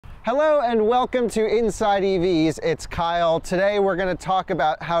Hello and welcome to Inside EVs. It's Kyle. Today we're going to talk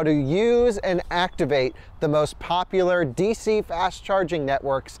about how to use and activate the most popular DC fast charging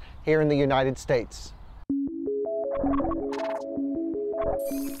networks here in the United States.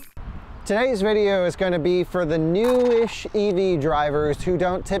 Today's video is going to be for the newish EV drivers who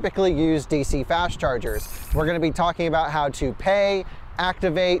don't typically use DC fast chargers. We're going to be talking about how to pay,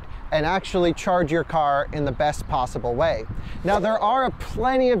 activate, and actually charge your car in the best possible way. Now, there are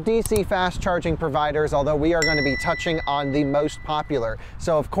plenty of DC fast charging providers, although we are going to be touching on the most popular.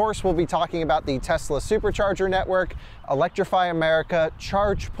 So of course, we'll be talking about the Tesla Supercharger network, Electrify America,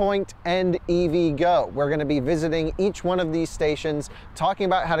 ChargePoint, and EVgo. We're going to be visiting each one of these stations, talking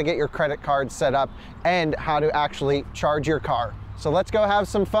about how to get your credit card set up and how to actually charge your car. So let's go have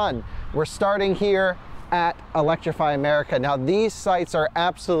some fun. We're starting here at Electrify America. Now, these sites are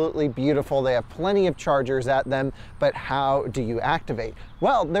absolutely beautiful. They have plenty of chargers at them, but how do you activate?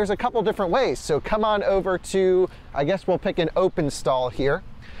 Well, there's a couple different ways. So come on over to, I guess we'll pick an open stall here.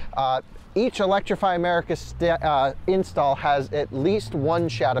 Each Electrify America install has at least one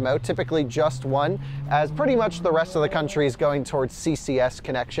CHAdeMO, typically just one, as pretty much the rest of the country is going towards CCS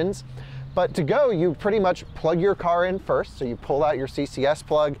connections. But to go, you pretty much plug your car in first. So you pull out your CCS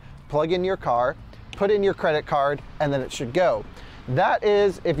plug, plug in your car, put in your credit card, and then it should go. That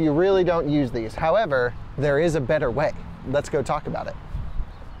is if you really don't use these. However, there is a better way. Let's go talk about it.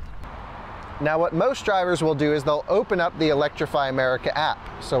 Now, what most drivers will do is they'll open up the Electrify America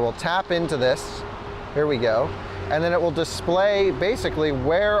app. So we'll tap into this. Here we go. And then it will display basically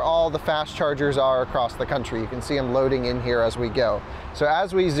where all the fast chargers are across the country. You can see them loading in here as we go. So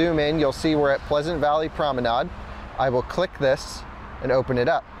as we zoom in, you'll see we're at Pleasant Valley Promenade. I will click this and open it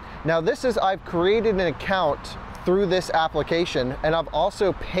up. Now this is, I've created an account through this application, and I've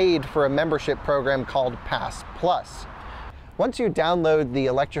also paid for a membership program called Pass Plus. Once you download the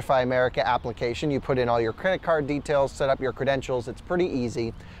Electrify America application, you put in all your credit card details, set up your credentials, it's pretty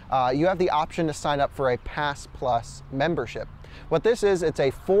easy. You have the option to sign up for a Pass Plus membership. What this is, it's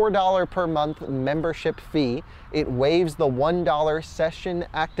a $4 per month membership fee. It waives the $1 session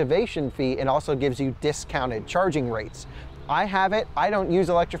activation fee and also gives you discounted charging rates. I have it. I don't use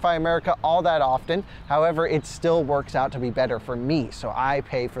Electrify America all that often. However, it still works out to be better for me, so I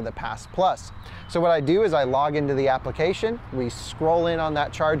pay for the Pass Plus. So what I do is I log into the application, we scroll in on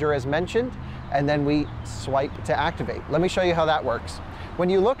that charger as mentioned, and then we swipe to activate. Let me show you how that works. When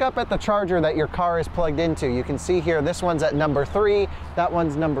you look up at the charger that your car is plugged into, you can see here, this one's at number 3, that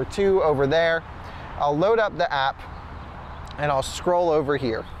one's number 2 over there. I'll load up the app and I'll scroll over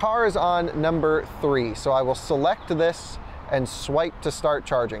here. Car is on number 3, so I will select this and swipe to start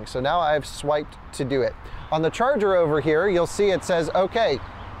charging. So now I've swiped to do it. On the charger over here, you'll see it says, okay,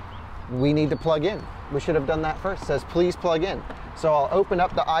 we need to plug in. We should have done that first. It says, please plug in. So I'll open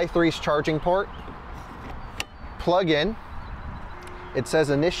up the i3's charging port, plug in. It says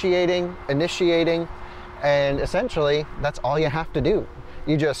initiating, and essentially that's all you have to do.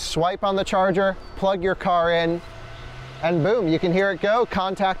 You just swipe on the charger, plug your car in, and boom, you can hear it go.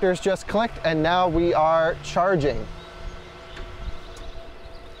 Contactors just clicked, and now we are charging.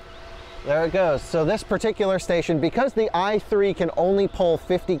 There it goes. So this particular station, because the i3 can only pull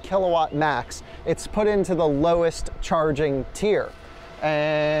 50 kilowatt max, it's put into the lowest charging tier,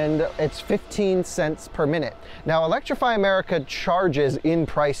 and it's 15 cents per minute. Now, Electrify America charges in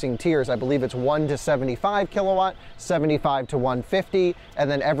pricing tiers. I believe it's 1 to 75 kilowatt, 75 to 150, and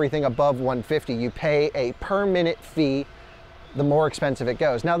then everything above 150, you pay a per minute fee the more expensive it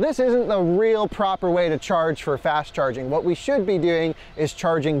goes. Now, this isn't the real proper way to charge for fast charging. What we should be doing is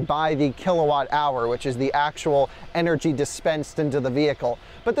charging by the kilowatt hour, which is the actual energy dispensed into the vehicle.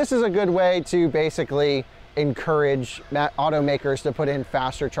 But this is a good way to basically encourage automakers to put in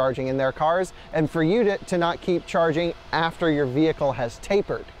faster charging in their cars, and for you to not keep charging after your vehicle has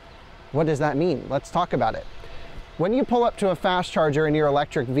tapered. What does that mean? Let's talk about it. When you pull up to a fast charger in your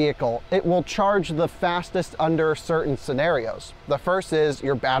electric vehicle, it will charge the fastest under certain scenarios. The first is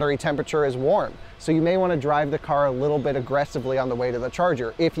your battery temperature is warm, so you may want to drive the car a little bit aggressively on the way to the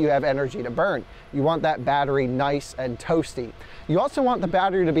charger if you have energy to burn. You want that battery nice and toasty. You also want the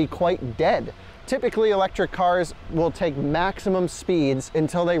battery to be quite dead. Typically, electric cars will take maximum speeds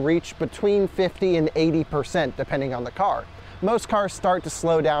until they reach between 50 and 80%, depending on the car. Most cars start to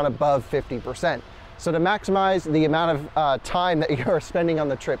slow down above 50%. So to maximize the amount of time that you're spending on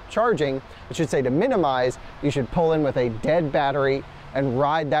the trip charging, I should say to minimize, you should pull in with a dead battery and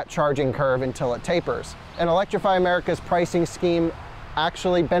ride that charging curve until it tapers. And Electrify America's pricing scheme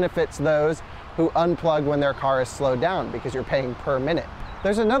actually benefits those who unplug when their car is slowed down because you're paying per minute.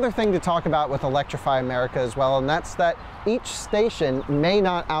 There's another thing to talk about with Electrify America as well, and that's that each station may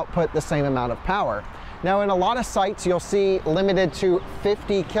not output the same amount of power. Now, in a lot of sites, you'll see limited to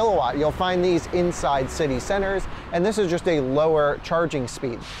 50 kilowatt. You'll find these inside city centers, and this is just a lower charging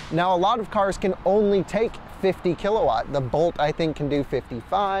speed. Now, a lot of cars can only take 50 kilowatt. The Bolt, I think, can do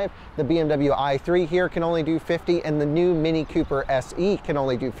 55. The BMW i3 here can only do 50, and the new Mini Cooper SE can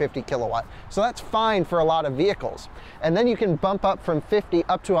only do 50 kilowatt. So that's fine for a lot of vehicles. And then you can bump up from 50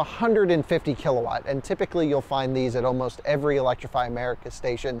 up to 150 kilowatt. And typically you'll find these at almost every Electrify America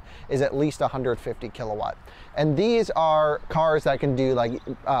station is at least 150 kilowatt. And these are cars that can do, like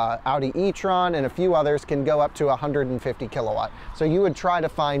Audi e-tron and a few others can go up to 150 kilowatt. So you would try to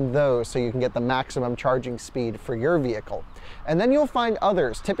find those so you can get the maximum charging speed for your vehicle. And then you'll find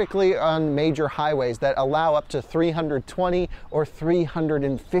others, typically on major highways, that allow up to 320 or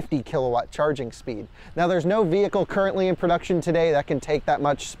 350 kilowatt charging speed. Now, there's no vehicle currently in production today that can take that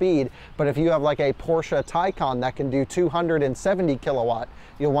much speed, but if you have like a Porsche Taycan that can do 270 kilowatt,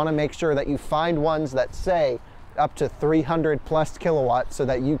 you'll want to make sure that you find ones that say up to 300 plus kilowatt so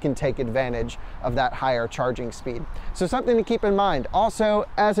that you can take advantage of that higher charging speed. So something to keep in mind. Also,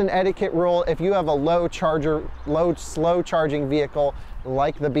 as an etiquette rule, if you have a slow charging vehicle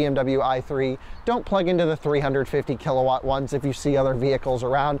like the BMW i3, don't plug into the 350 kilowatt ones. If you see other vehicles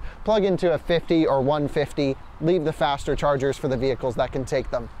around, plug into a 50 or 150, leave the faster chargers for the vehicles that can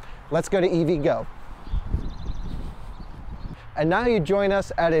take them. Let's go to EVgo. And now you join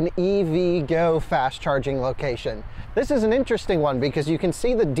us at an EVgo fast charging location. This is an interesting one because you can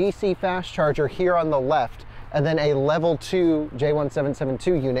see the DC fast charger here on the left and then a level 2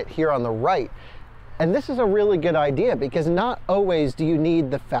 J1772 unit here on the right. And this is a really good idea because not always do you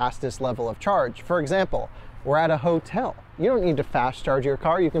need the fastest level of charge. For example, we're at a hotel. You don't need to fast charge your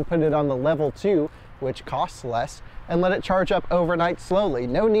car. You can put it on the level 2, which costs less, and let it charge up overnight slowly.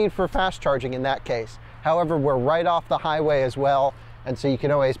 No need for fast charging in that case. However, we're right off the highway as well, and so you can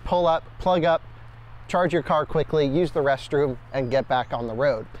always pull up, plug up, charge your car quickly, use the restroom, and get back on the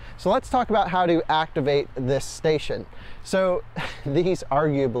road. So let's talk about how to activate this station. So these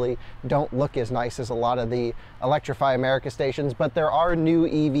arguably don't look as nice as a lot of the Electrify America stations, but there are new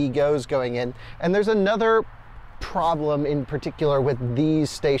EVgos going in, and there's another problem in particular with these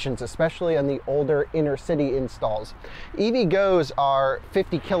stations, especially on the older inner city installs. EVgos are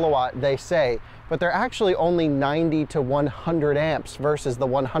 50 kilowatt, they say, but they're actually only 90 to 100 amps versus the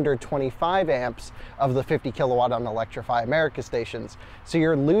 125 amps of the 50 kilowatt on Electrify America stations. So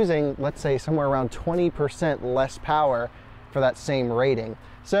you're losing, let's say, somewhere around 20% less power for that same rating.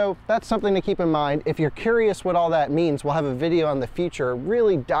 So that's something to keep in mind. If you're curious what all that means, we'll have a video on the future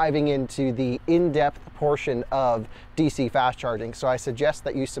really diving into the in-depth portion of DC fast charging. So I suggest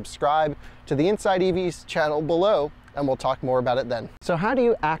that you subscribe to the Inside EVs channel below, and we'll talk more about it then. So how do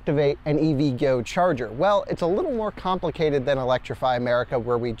you activate an EVgo charger? Well, it's a little more complicated than Electrify America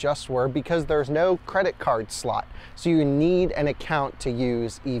where we just were because there's no credit card slot. So you need an account to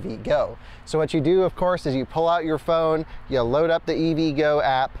use EVgo. So what you do, of course, is you pull out your phone, you load up the EVgo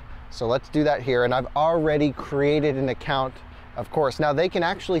app. So let's do that here. And I've already created an account, of course. Now they can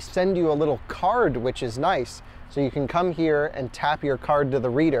actually send you a little card, which is nice. So you can come here and tap your card to the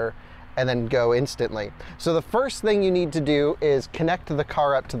reader and then go instantly. So the first thing you need to do is connect the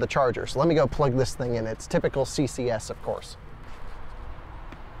car up to the charger. So let me go plug this thing in. It's typical CCS, of course.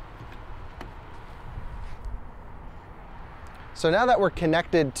 So now that we're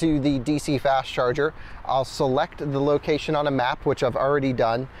connected to the DC fast charger, I'll select the location on a map, which I've already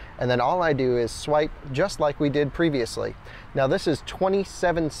done, and then all I do is swipe just like we did previously. Now this is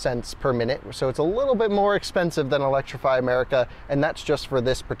 27 cents per minute, so it's a little bit more expensive than Electrify America, and that's just for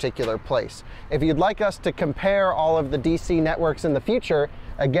this particular place. If you'd like us to compare all of the DC networks in the future,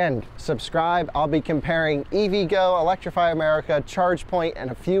 again, subscribe. I'll be comparing EVgo, Electrify America, ChargePoint,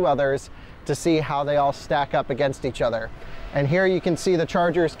 and a few others to see how they all stack up against each other. And here you can see the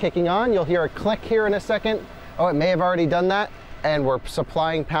chargers kicking on. You'll hear a click here in a second. Oh, it may have already done that. And we're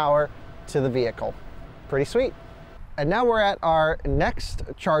supplying power to the vehicle. Pretty sweet. And now we're at our next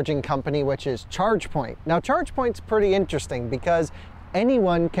charging company, which is ChargePoint. Now ChargePoint's pretty interesting because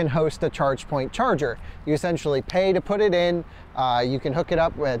anyone can host a ChargePoint charger. You essentially pay to put it in, you can hook it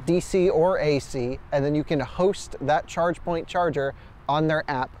up with DC or AC, and then you can host that ChargePoint charger on their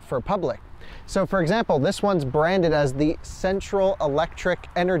app for public. So for example, this one's branded as the Central Electric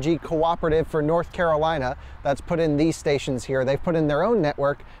Energy Cooperative for North Carolina. That's put in these stations here. They've put in their own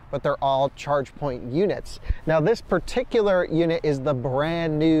network, but they're all ChargePoint units. Now this particular unit is the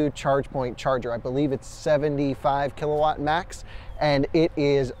brand new ChargePoint charger. I believe it's 75 kilowatt max, and it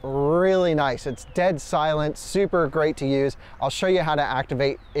is really nice. It's dead silent, super great to use. I'll show you how to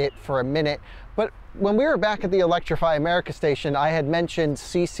activate it for a minute. But when we were back at the Electrify America station, I had mentioned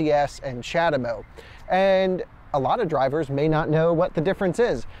CCS and CHAdeMO, and a lot of drivers may not know what the difference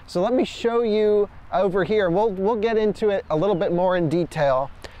is. So let me show you over here. We'll get into it a little bit more in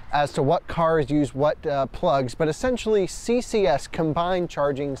detail as to what cars use what plugs, but essentially CCS, combined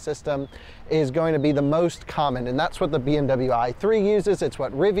charging system, is going to be the most common, and that's what the BMW i3 uses. It's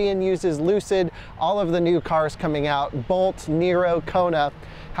what Rivian uses, Lucid, all of the new cars coming out, Bolt, Nero, Kona.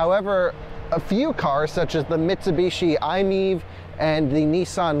 However, a few cars such as the Mitsubishi i-MiEV and the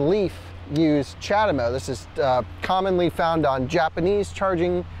Nissan Leaf use CHAdeMO. This is commonly found on Japanese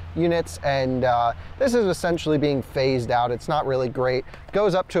charging units, and this is essentially being phased out. It's not really great.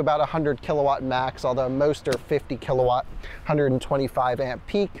 Goes up to about 100 kilowatt max, although most are 50 kilowatt, 125 amp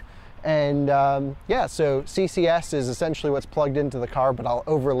peak. And yeah, so CCS is essentially what's plugged into the car, but I'll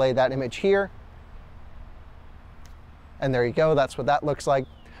overlay that image here. And there you go, that's what that looks like.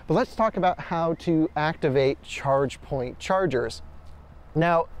 But let's talk about how to activate ChargePoint chargers.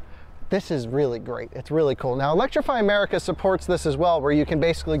 Now, this is really great. It's really cool. Now, Electrify America supports this as well, where you can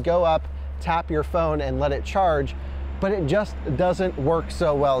basically go up, tap your phone, and let it charge, but it just doesn't work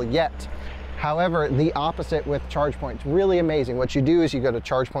so well yet. However, the opposite with ChargePoint. It's really amazing. What you do is you go to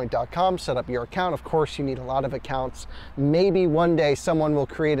chargepoint.com, set up your account. Of course, you need a lot of accounts. Maybe one day someone will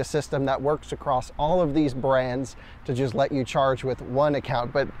create a system that works across all of these brands to just let you charge with one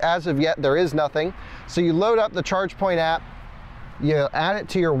account. But as of yet, there is nothing. So you load up the ChargePoint app, you add it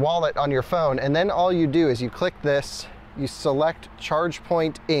to your wallet on your phone, and then all you do is you click this, you select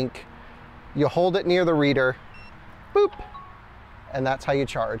ChargePoint Inc., you hold it near the reader, boop, and that's how you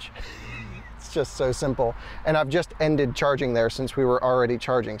charge. It's just so simple. And I've just ended charging there since we were already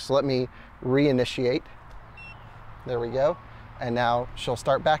charging. So let me reinitiate. There we go. And now she'll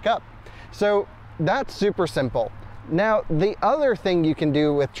start back up. So that's super simple. Now, the other thing you can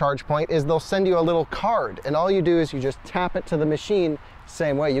do with ChargePoint is they'll send you a little card, and all you do is you just tap it to the machine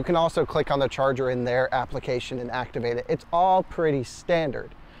same way. You can also click on the charger in their application and activate it. It's all pretty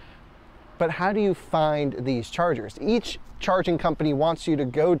standard. But how do you find these chargers? Each charging company wants you to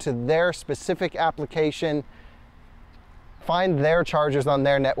go to their specific application, find their chargers on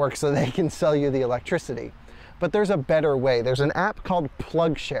their network so they can sell you the electricity. But there's a better way. There's an app called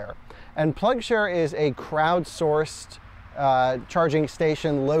PlugShare. And PlugShare is a crowdsourced charging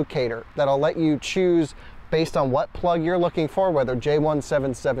station locator that'll let you choose based on what plug you're looking for, whether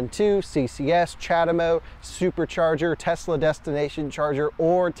J1772, CCS, CHAdeMO, Supercharger, Tesla Destination Charger,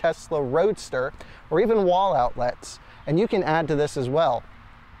 or Tesla Roadster, or even wall outlets. And you can add to this as well.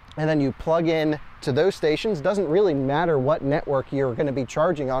 And then you plug in to those stations. Doesn't really matter what network you're going to be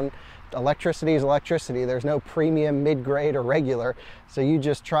charging on. Electricity is electricity. There's no premium, mid-grade, or regular. So you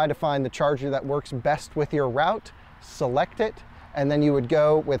just try to find the charger that works best with your route, select it, and then you would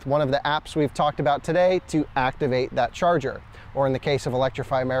go with one of the apps we've talked about today to activate that charger. Or in the case of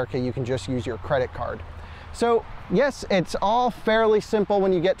Electrify America, you can just use your credit card. So yes, it's all fairly simple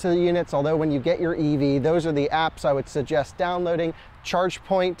when you get to the units, although when you get your EV, those are the apps I would suggest downloading: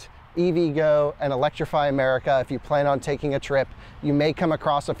 ChargePoint, EVgo, and Electrify America. If you plan on taking a trip, you may come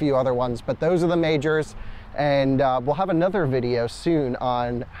across a few other ones, but those are the majors. And we'll have another video soon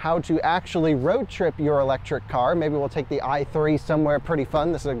on how to actually road trip your electric car. Maybe we'll take the i3 somewhere pretty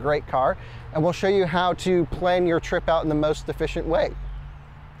fun. This is a great car. And we'll show you how to plan your trip out in the most efficient way.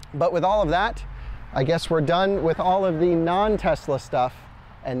 But with all of that, I guess we're done with all of the non-Tesla stuff.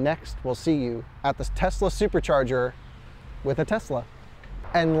 And next, we'll see you at the Tesla Supercharger with a Tesla.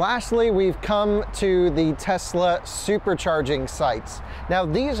 And lastly, we've come to the Tesla supercharging sites. Now,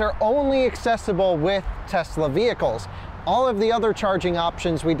 these are only accessible with Tesla vehicles. All of the other charging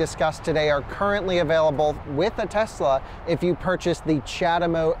options we discussed today are currently available with a Tesla if you purchase the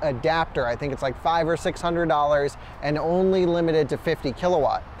CHAdeMO adapter. I think it's like $500 or $600 and only limited to 50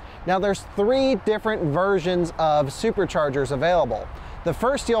 kilowatt. Now, there's 3 different versions of superchargers available. The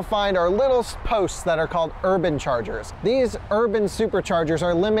first you'll find are little posts that are called urban chargers. These urban superchargers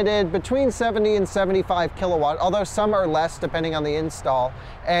are limited between 70 and 75 kilowatt, although some are less depending on the install.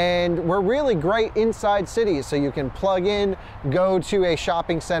 And we're really great inside cities, so you can plug in, go to a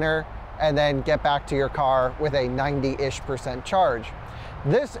shopping center, and then get back to your car with a 90-ish% charge.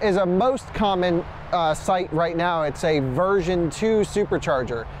 This is a most common site right now. It's a version 2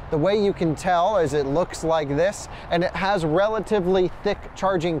 supercharger. The way you can tell is it looks like this, and it has relatively thick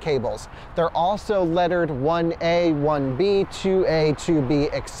charging cables. They're also lettered 1A, 1B, 2A,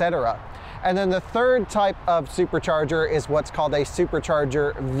 2B, etc. And then the third type of supercharger is what's called a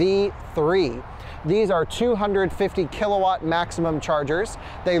supercharger V3. These are 250 kilowatt maximum chargers.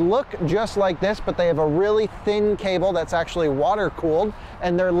 They look just like this, but they have a really thin cable that's actually water cooled,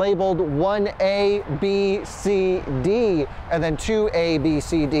 and they're labeled 1A, B, C, D, and then 2A, B,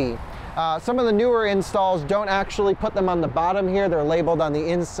 C, D. Some of the newer installs don't actually put them on the bottom here. They're labeled on the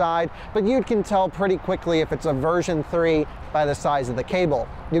inside, but you can tell pretty quickly if it's a version 3 by the size of the cable.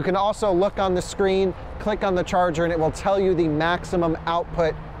 You can also look on the screen, click on the charger, and it will tell you the maximum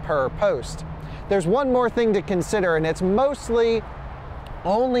output per post. There's one more thing to consider, and it's mostly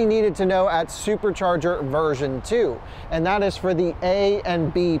only needed to know at supercharger version 2, and that is for the A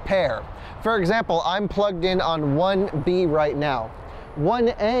and B pair. For example, I'm plugged in on 1B right now.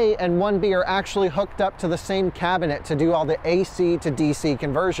 1A and 1B are actually hooked up to the same cabinet to do all the AC to DC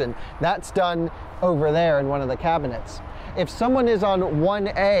conversion. That's done over there in one of the cabinets. If someone is on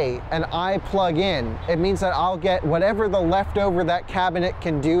 1A and I plug in, it means that I'll get whatever the leftover that cabinet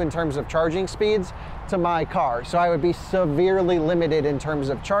can do in terms of charging speeds to my car. So I would be severely limited in terms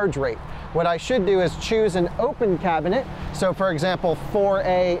of charge rate. What I should do is choose an open cabinet. So for example,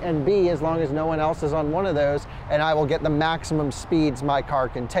 4A and B, as long as no one else is on one of those, and I will get the maximum speeds my car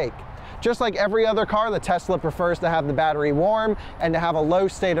can take. Just like every other car, the Tesla prefers to have the battery warm and to have a low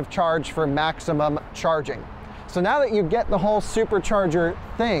state of charge for maximum charging. So now that you get the whole supercharger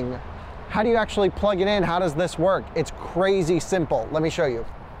thing, how do you actually plug it in? How does this work? It's crazy simple. Let me show you.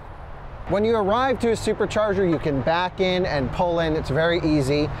 When you arrive to a supercharger, you can back in and pull in. It's very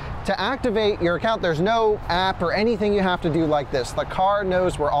easy. To activate your account, there's no app or anything you have to do like this. The car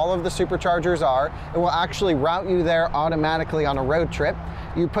knows where all of the superchargers are. It will actually route you there automatically on a road trip.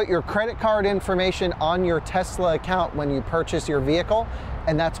 You put your credit card information on your Tesla account when you purchase your vehicle,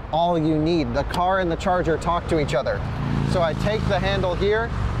 and that's all you need. The car and the charger talk to each other. So I take the handle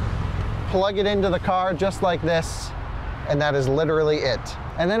here, plug it into the car just like this, and that is literally it.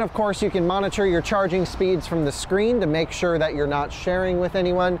 And then of course you can monitor your charging speeds from the screen to make sure that you're not sharing with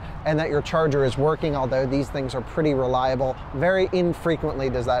anyone and that your charger is working, although these things are pretty reliable. Very infrequently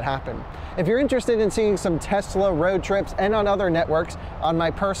does that happen. If you're interested in seeing some Tesla road trips and on other networks, on my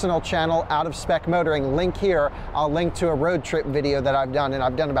personal channel, Out of Spec Motoring, link here, I'll link to a road trip video that I've done, and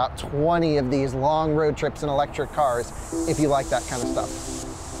I've done about 20 of these long road trips in electric cars, if you like that kind of stuff.